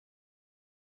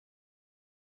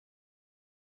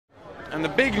And the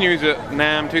big news at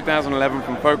NAMM 2011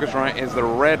 from Focusrite is the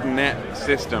REDNET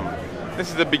system. This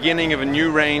is the beginning of a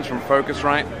new range from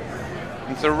Focusrite.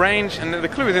 It's a range, and the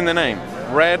clue is in the name.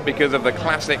 Red because of the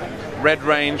classic Red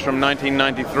range from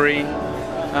 1993,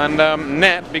 and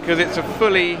net because it's a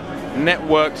fully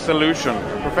networked solution,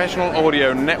 a professional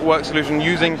audio network solution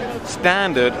using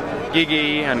standard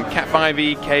GigE and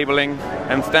Cat5e cabling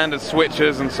and standard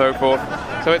switches and so forth.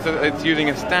 So it's using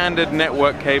a standard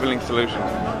network cabling solution.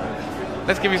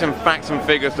 Let's give you some facts and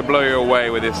figures to blow you away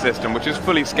with this system, which is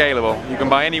fully scalable. You can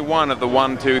buy any one of the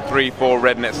 1, 2, 3, 4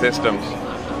 REDNET systems.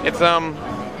 It's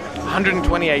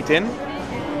 128 in,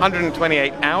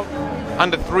 128 out,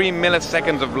 under 3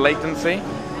 milliseconds of latency,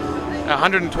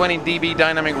 120 dB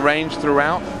dynamic range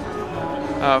throughout,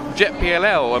 Jet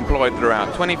PLL employed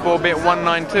throughout, 24-bit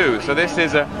 192. So this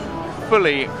is a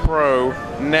fully pro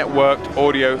networked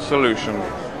audio solution.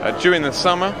 During the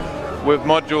summer, with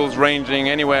modules ranging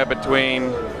anywhere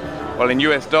between, well, in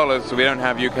US dollars, so we don't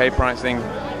have UK pricing,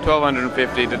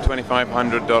 $1,250 to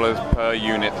 $2,500 per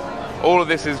unit. All of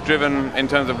this is driven in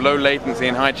terms of low latency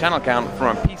and high channel count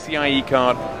from a PCIe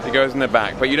card that goes in the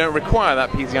back. But you don't require that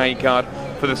PCIe card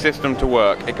for the system to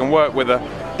work. It can work with a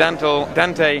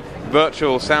Dante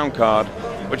virtual sound card,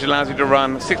 which allows you to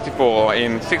run 64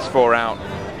 in, 64 out,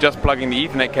 just plugging the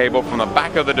Ethernet cable from the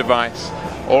back of the device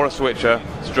or a switcher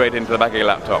straight into the back of your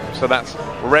laptop. So that's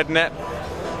REDNET,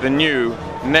 the new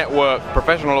network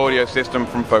professional audio system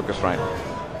from Focusrite.